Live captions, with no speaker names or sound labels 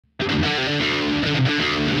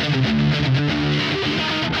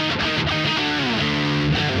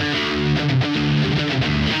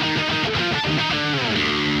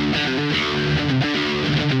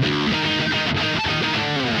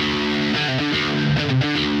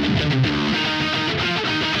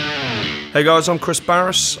Hey guys, I'm Kris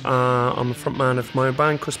Barras. I'm the frontman of my own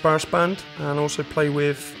band, Kris Barras Band, and I also play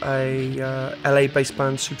with a LA-based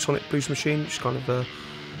band, Supersonic Blues Machine, which is kind of a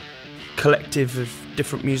collective of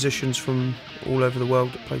different musicians from all over the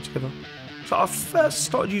world that play together. So I first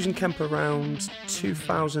started using Kemper around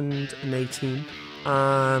 2018,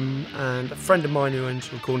 and a friend of mine who owns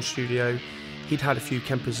a recording studio, he'd had a few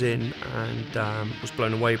Kempers in and was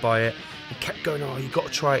blown away by it, and kept going, oh, you got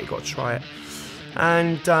to try it, you got to try it.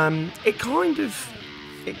 And it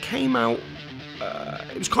came out,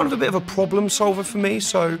 it was kind of a bit of a problem solver for me,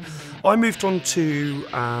 so I moved on to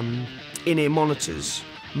in-ear monitors,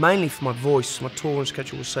 mainly for my voice. My touring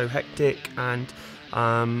schedule was so hectic, and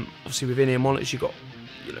obviously with in-ear monitors you've got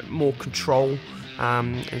more control,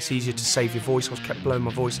 and it's easier to save your voice. I was kept blowing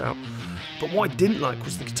my voice out. But what I didn't like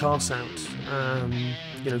was the guitar sound,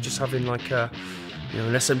 just having like a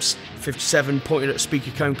an SM57 pointed at a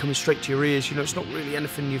speaker cone coming straight to your ears. It's not really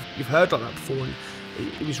anything you've heard like that before, and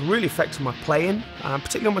it was really affecting my playing,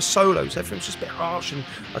 particularly on my solos. Everything was just a bit harsh, and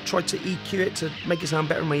I tried to EQ it to make it sound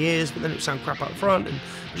better in my ears, but then it would sound crap out the front, and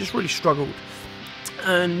I just really struggled.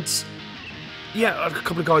 And yeah, a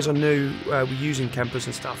couple of guys I knew were using Kempers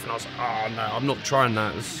and stuff, and I was like, oh no, I'm not trying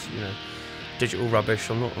that. It's digital rubbish.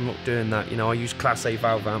 I'm not doing that. I use Class A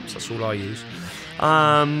valve amps. That's all I use.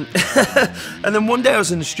 And then one day I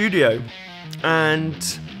was in the studio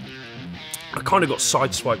and I kind of got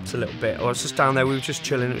sideswiped a little bit. I was just down there, we were just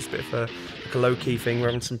chilling. It was a bit of a low-key thing. We were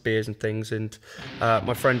having some beers and things, and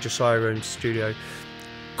my friend Josiah in the studio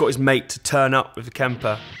got his mate to turn up with a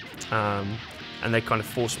Kemper, and they kind of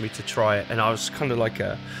forced me to try it, and I was kind of like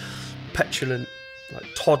a petulant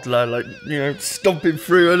toddler, stomping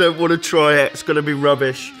through. I don't want to try it, it's going to be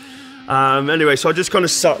rubbish. Anyway, so I just kind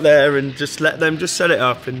of sat there and just let them just set it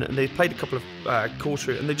up, and they played a couple of chords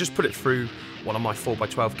through it, and they just put it through one of my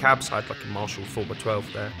 4x12 cabs. I had like a Marshall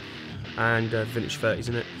 4x12 there, and vintage 30s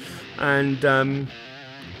in it, and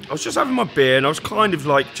I was just having my beer, and I was kind of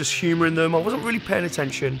like just humouring them. I wasn't really paying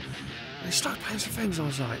attention, and they started playing some things, and I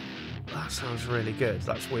was like, that sounds really good,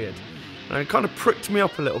 that's weird, and it kind of pricked me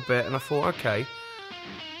up a little bit, and I thought, okay,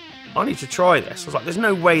 I need to try this. I was like, there's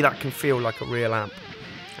no way that can feel like a real amp.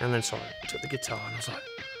 And then so I took the guitar, and I was like,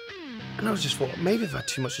 and I was just thought, maybe I've had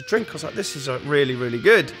too much to drink. I was like, this is really, really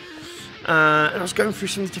good. And I was going through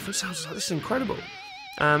some of the different sounds. I was like, this is incredible.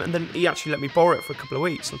 And then he actually let me borrow it for a couple of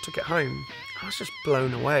weeks, and I took it home. I was just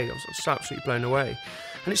blown away. I was just absolutely blown away.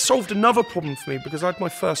 And it solved another problem for me, because I had my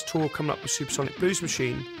first tour coming up with Supersonic Blues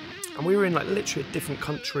Machine, and we were in literally a different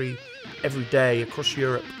country every day across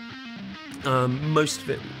Europe. Most of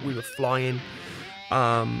it we were flying,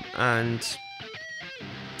 and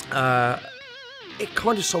it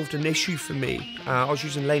kind of solved an issue for me. I was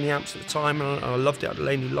using Laney amps at the time, and I loved it. I had a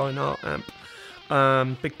Laney Line Art amp,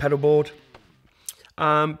 big pedal board.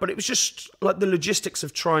 But it was just like the logistics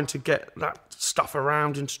of trying to get that stuff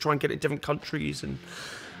around and to try and get it in different countries. And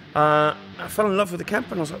I fell in love with the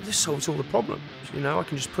Kemper, and I was like, this solves all the problems. I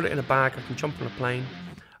can just put it in a bag, I can jump on a plane.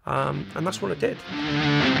 And that's what I did.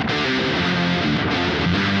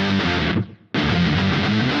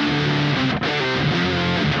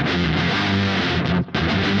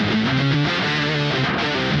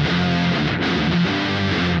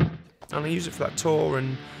 And I used it for that tour,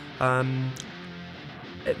 and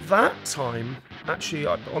at that time, actually,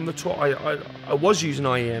 on the tour, I was using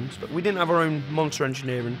IEMs, but we didn't have our own monitor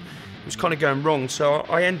engineer, and it was kind of going wrong, so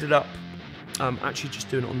I ended up actually just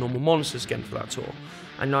doing it on normal monitors again for that tour.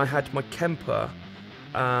 And I had my Kemper,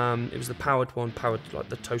 it was the powered one, like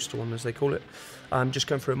the toaster one as they call it, just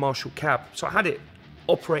going through a Marshall cab. So I had it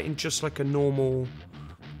operating just like a normal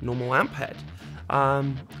amp head.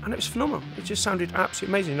 And it was phenomenal. It just sounded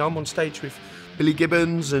absolutely amazing. I'm on stage with Billy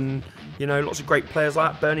Gibbons and lots of great players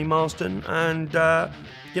like that, Bernie Marsden, and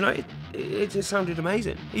it just sounded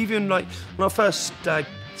amazing. Even like when I first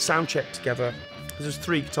sound checked together, there's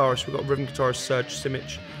 3 guitarists. We've got a rhythm guitarist Serge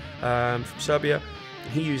Simic from Serbia.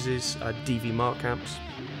 He uses DV Mark amps.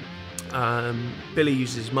 Billy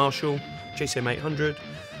uses Marshall JCM 800,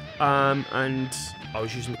 and I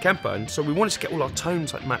was using the Kemper, and so we wanted to get all our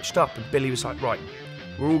tones matched up, and Billy was like, right,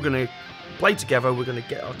 we're all going to play together, we're going to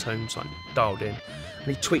get our tones dialed in, and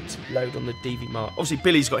he tweaked a load on the DV Mark. Obviously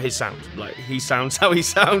Billy's got his sound, he sounds how he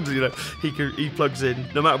sounds, he plugs in,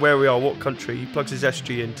 no matter where we are, what country, he plugs his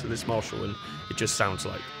SG into this Marshall, and it just sounds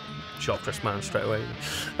like Sharp Dressed Man straight away.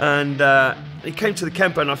 And he came to the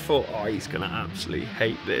Kemper, and I thought, oh, he's going to absolutely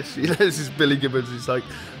hate this. This is Billy Gibbons, he's like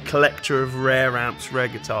collector of rare amps, rare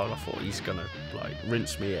guitar, and I thought he's going to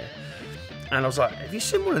rinse me here. And I was like, have you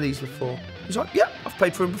seen one of these before? He's like, yeah, I've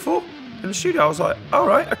played for him before in the studio. I was like, all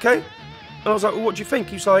right, okay. And I was like, well, what do you think?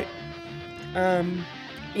 He's like,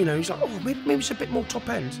 you know, he's like, oh, maybe it's a bit more top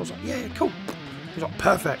end. So I was like, yeah, cool. He's like,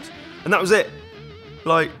 perfect. And that was it.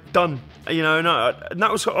 Like, done. You know, and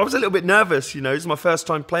that was, I was a little bit nervous, you know. This is my first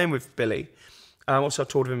time playing with Billy. Also, I've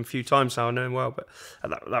toured with him a few times now, I know him well. But at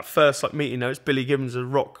that first like meeting, you know, it's Billy Gibbons, a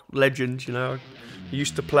rock legend, you know. I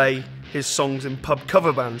used to play his songs in pub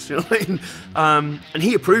cover bands, you know what I mean? And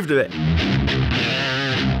he approved of it.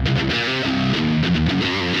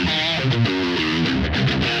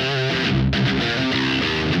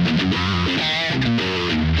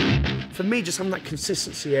 For me, just having that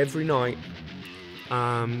consistency every night,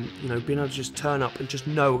 you know, being able to just turn up and just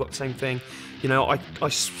know I've got the same thing. You know, I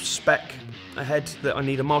spec ahead that I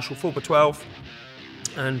need a Marshall 4x12,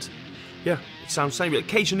 and yeah, it sounds the same. But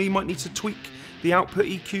occasionally you might need to tweak the output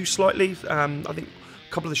EQ slightly. I think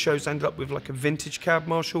a couple of the shows ended up with like a vintage cab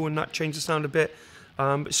Marshall, and that changed the sound a bit.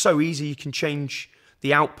 It's so easy, you can change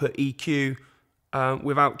the output EQ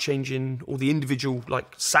without changing all the individual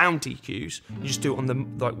like sound EQs. You just do it on the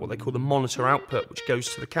like what they call the monitor output, which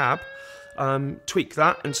goes to the cab. Tweak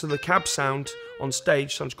that, and so the cab sound on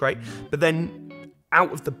stage sounds great, but then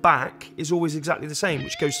out of the back is always exactly the same,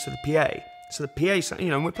 which goes to the PA. So the PA sound, you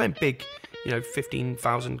know, we're playing big, you know,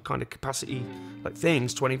 15,000 kind of capacity like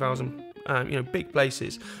things, 20,000, you know, big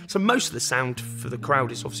places. So most of the sound for the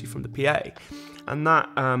crowd is obviously from the PA, and that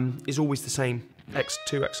is always the same.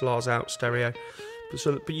 Two XLRs out, stereo.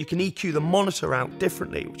 But you can EQ the monitor out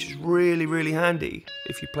differently, which is really, really handy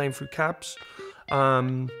if you're playing through cabs.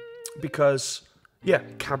 Because, yeah,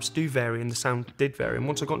 cabs do vary, and the sound did vary. And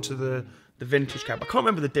once I got into the vintage cab, I can't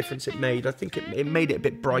remember the difference it made. I think it made it a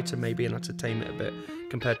bit brighter maybe, and I had to tame it a bit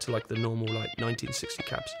compared to like the normal like 1960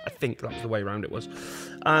 cabs. I think that was the way around it was.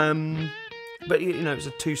 But, you know, it was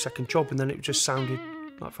a 2-second job, and then it just sounded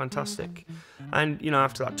like fantastic. And, you know,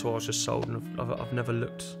 after that tour I was just sold, and I've never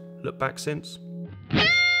looked back since.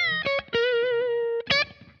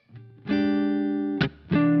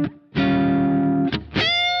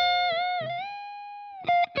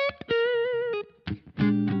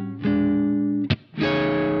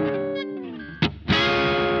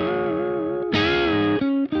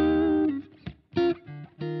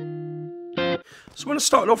 So when I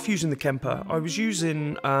started off using the Kemper, I was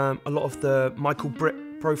using a lot of the Michael Britt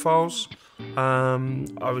profiles.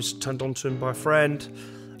 I was turned on to them by a friend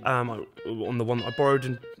on the one that I borrowed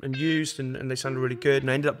and used, and they sounded really good.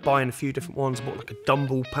 And I ended up buying a few different ones. I bought like a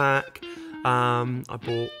Dumble pack. I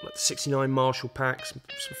bought like the 69 Marshall packs, some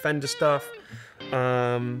Fender stuff.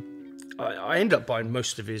 I ended up buying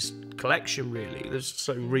most of his collection, really. They're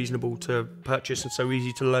so reasonable to purchase and so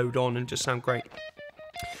easy to load on and just sound great.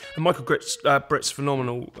 And Michael Britt's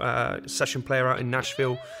phenomenal session player out in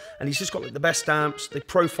Nashville, and he's just got like the best amps. They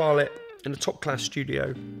profile it in a top-class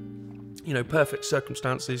studio, you know, perfect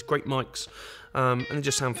circumstances, great mics, and they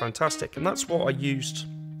just sound fantastic. And that's what I used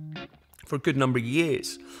for a good number of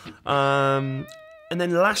years. And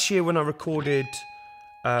then last year when I recorded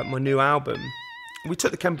my new album, we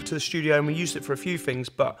took the Kemper to the studio and we used it for a few things,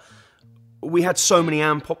 but we had so many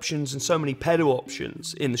amp options and so many pedal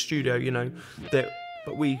options in the studio, you know,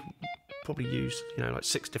 but we probably used, you know, like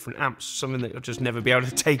 6 different amps, something that I'll just never be able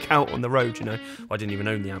to take out on the road, you know. I didn't even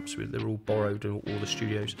own the amps, they were all borrowed in all the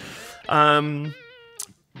studios. But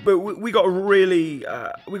we got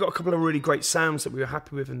a couple of really great sounds that we were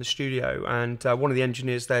happy with in the studio, and one of the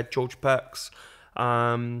engineers there, George Perks,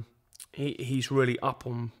 he's really up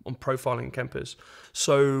on profiling Kempers.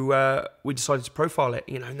 So we decided to profile it,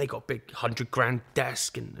 you know, and they got a big $100,000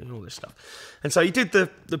 desk and all this stuff. And so he did the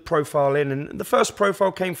profiling, and the first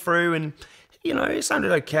profile came through, and, you know, it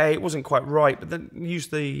sounded okay. It wasn't quite right, but then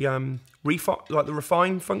used the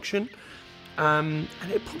refine function. And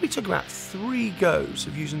it probably took about 3 goes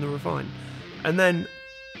of using the refine. And then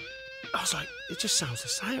I was like, it just sounds the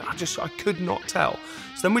same. I could not tell.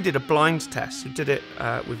 So then we did a blind test. We did it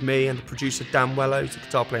with me and the producer Dan Wello, who's the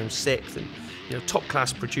guitar player in Sixth, and, you know, top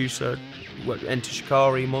class producer. Worked with Enter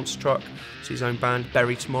Shikari, Monster Truck, it's his own band.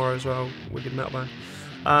 Bury Tomorrow as well, wicked metal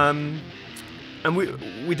band. And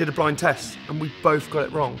we did a blind test, and we both got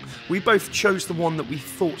it wrong. We both chose the one that we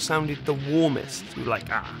thought sounded the warmest. We were like,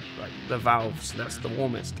 like the valves, that's the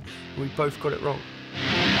warmest. And we both got it wrong.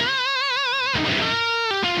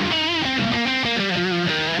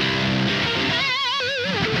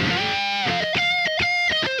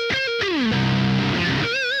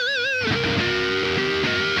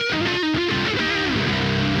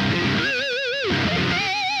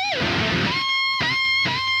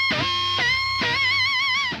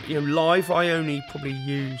 You know, live I only probably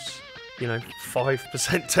use, you know, 5%,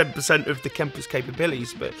 10% of the Kemper's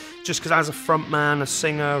capabilities, but just because as a front man, a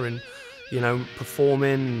singer, and, you know,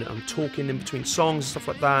 performing, I'm talking in between songs and stuff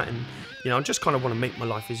like that, and you know, I just kind of want to make my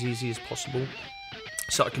life as easy as possible,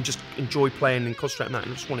 so I can just enjoy playing and concentrate on that,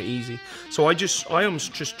 and I just want it easy. So I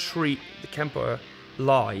almost just treat the Kemper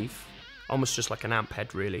live almost just like an amp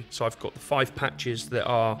head, really. So I've got the 5 patches that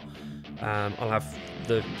are, I'll have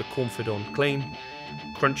the Cornford on clean,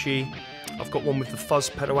 crunchy. I've got one with the fuzz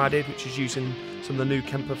pedal added, which is using some of the new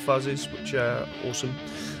Kemper fuzzes, which are awesome.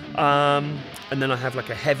 And then I have like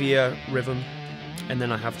a heavier rhythm, and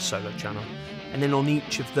then I have a solo channel. And then on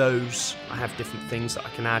each of those, I have different things that I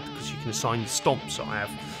can add, because you can assign the stomps. So I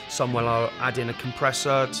have some where I'll add in a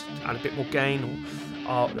compressor to add a bit more gain, or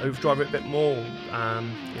I'll overdrive it a bit more, you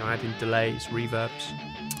know, add in delays, reverbs.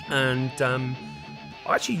 And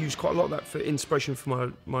I actually use quite a lot of that for inspiration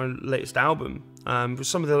for my latest album, with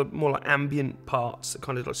some of the more like ambient parts that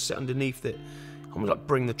kind of like sit underneath it, almost like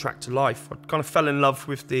bring the track to life. I kind of fell in love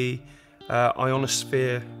with the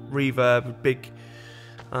ionosphere reverb, big,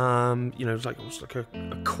 you know, it's like almost like a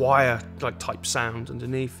choir like type sound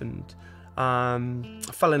underneath, and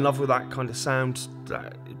I fell in love with that kind of sound,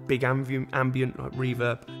 that big ambient like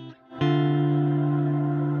reverb.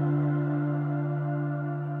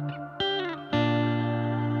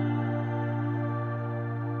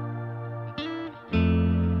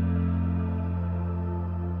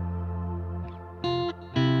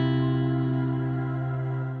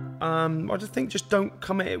 I just think just don't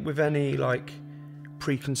come at it with any like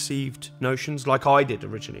preconceived notions like I did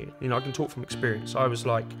originally. You know, I can talk from experience. I was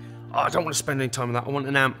like, oh, I don't want to spend any time on that. I want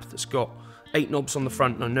an amp that's got 8 knobs on the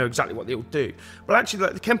front and I know exactly what they all do. Well, actually,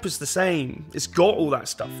 like, the Kemper's the same. It's got all that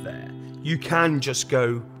stuff there. You can just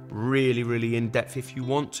go really, really in depth if you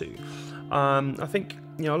want to. I think,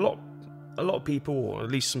 you know, a lot of people, or at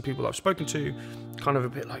least some people I've spoken to, kind of a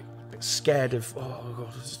bit scared of, oh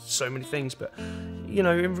god, there's so many things. But you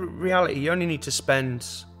know, in reality, you only need to spend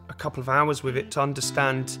a couple of hours with it to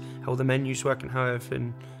understand how the menus work and how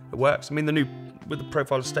everything works. I mean, with the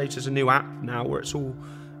Profiler stage, there's a new app now where it's all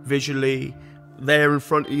visually there in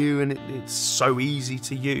front of you, and it's so easy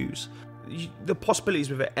to use. The possibilities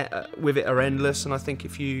with it are endless, and I think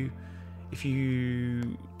if you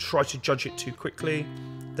try to judge it too quickly,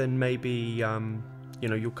 then maybe you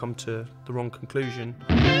know, you'll come to the wrong conclusion.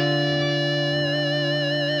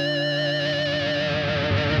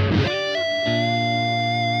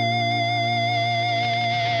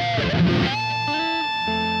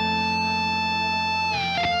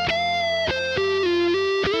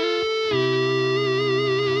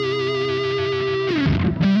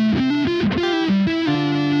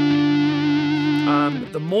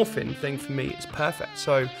 The morphing thing for me is perfect.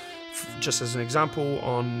 So, just as an example,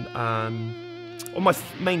 on my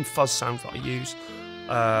main fuzz sounds that I use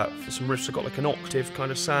for some riffs, I've got like an octave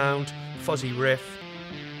kind of sound, fuzzy riff,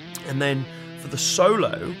 and then for the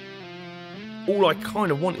solo, all I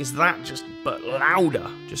kind of want is that, just but louder,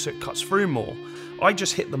 just so it cuts through more. I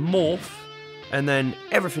just hit the morph, and then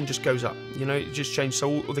everything just goes up. You know, it just changes.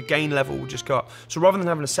 So all the gain level will just go up. So rather than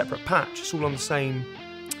having a separate patch, it's all on the same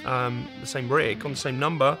rig, on the same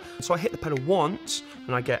number. So I hit the pedal once,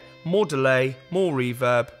 and I get more delay, more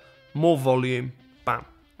reverb, more volume, bam,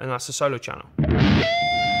 and that's the solo channel.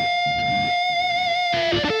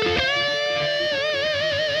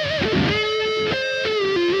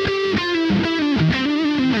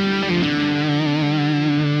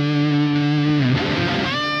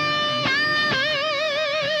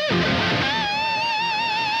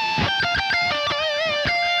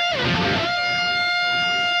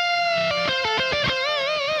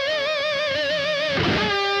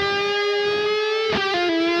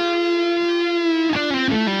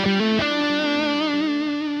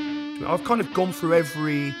 I've kind of gone through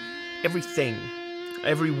everything,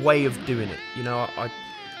 every way of doing it. You know, I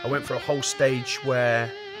went for a whole stage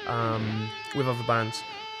where, with other bands,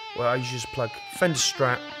 where I usually just plug Fender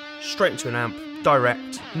Strat straight into an amp,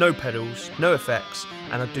 direct, no pedals, no effects,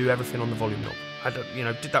 and I do everything on the volume knob. I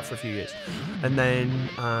did that for a few years, and then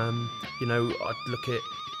you know, I'd look at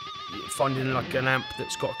finding like an amp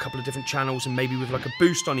that's got a couple of different channels, and maybe with like a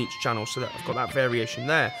boost on each channel, so that I've got that variation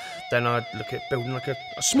there. Then I'd look at building like a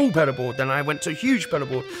small pedal board. Then I went to a huge pedal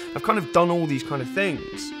board. I've kind of done all these kind of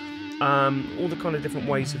things, all the kind of different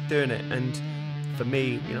ways of doing it. And for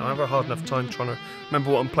me, you know, I have a hard enough time trying to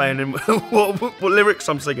remember what I'm playing and what lyrics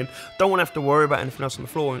I'm singing. Don't want to have to worry about anything else on the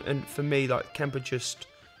floor. And for me, like, Kemper just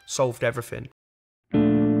solved everything.